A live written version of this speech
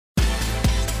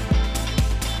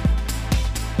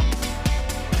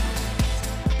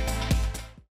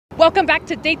Welcome back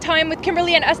to Daytime with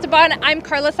Kimberly and Esteban. I'm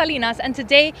Carla Salinas, and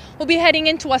today we'll be heading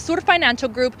into Azur Financial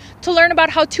Group to learn about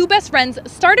how two best friends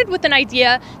started with an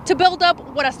idea to build up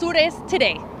what Azur is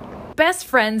today. Best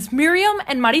friends Miriam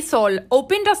and Marisol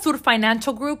opened Azur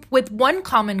Financial Group with one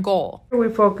common goal. We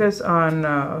focus on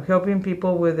helping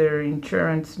people with their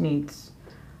insurance needs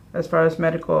as far as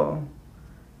medical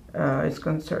is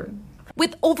concerned.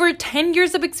 With over 10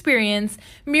 years of experience,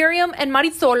 Miriam and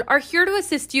Marisol are here to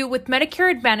assist you with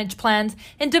Medicare Advantage plans,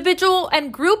 individual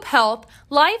and group health,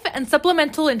 life, and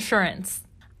supplemental insurance.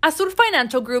 Azur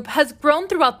Financial Group has grown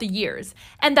throughout the years,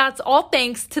 and that's all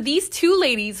thanks to these two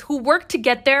ladies who work to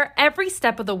get there every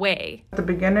step of the way. At the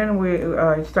beginning, we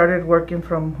started working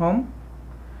from home,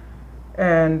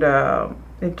 and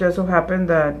it just so happened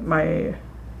that my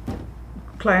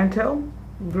clientele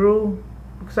grew.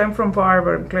 Because I'm from far,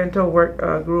 but clientele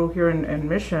grew here in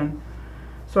Mission.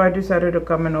 So I decided to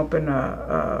come and open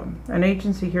an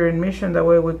agency here in Mission. That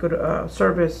way we could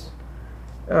service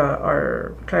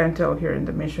our clientele here in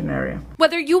the Mission area.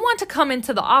 Whether you want to come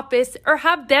into the office or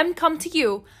have them come to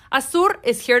you, Azur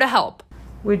is here to help.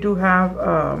 We do have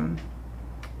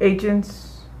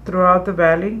agents throughout the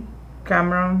valley,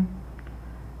 Cameron,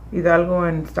 Hidalgo,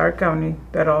 and Stark County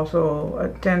that also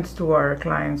attends to our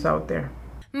clients out there.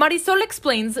 Marisol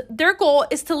explains their goal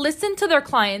is to listen to their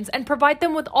clients and provide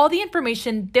them with all the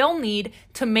information they'll need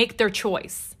to make their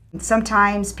choice.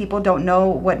 Sometimes people don't know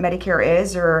what Medicare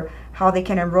is or how they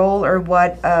can enroll or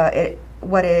what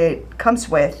it comes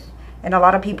with. And a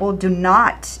lot of people do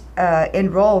not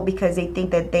enroll because they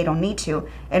think that they don't need to.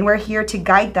 And we're here to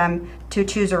guide them to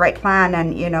choose the right plan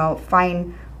and,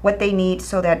 find what they need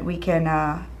so that we can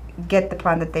get the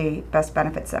plan that they best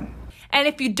benefits them. And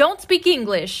if you don't speak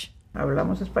English,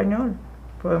 hablamos español.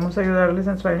 Podemos ayudarles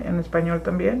en español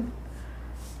también.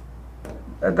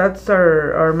 That's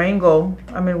our main goal.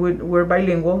 I mean, we're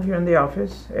bilingual here in the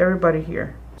office. Everybody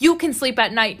here. You can sleep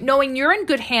at night knowing you're in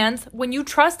good hands when you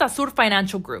trust Azur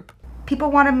Financial Group. People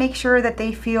want to make sure that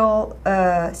they feel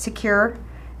secure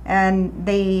and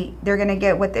they're going to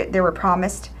get what they were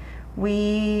promised.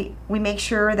 We make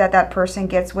sure that person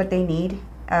gets what they need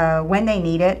when they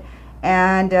need it.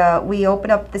 And we open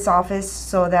up this office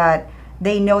so that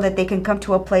they know that they can come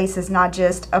to a place that's not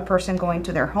just a person going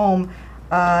to their home.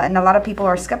 And a lot of people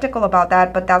are skeptical about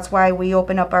that, but that's why we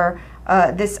open up our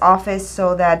this office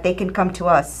so that they can come to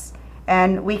us.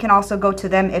 And we can also go to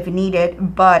them if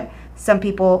needed, but some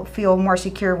people feel more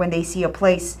secure when they see a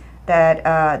place that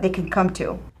they can come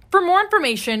to. For more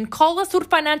information, call Azur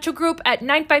Financial Group at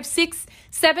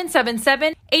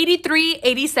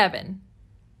 956-777-8387.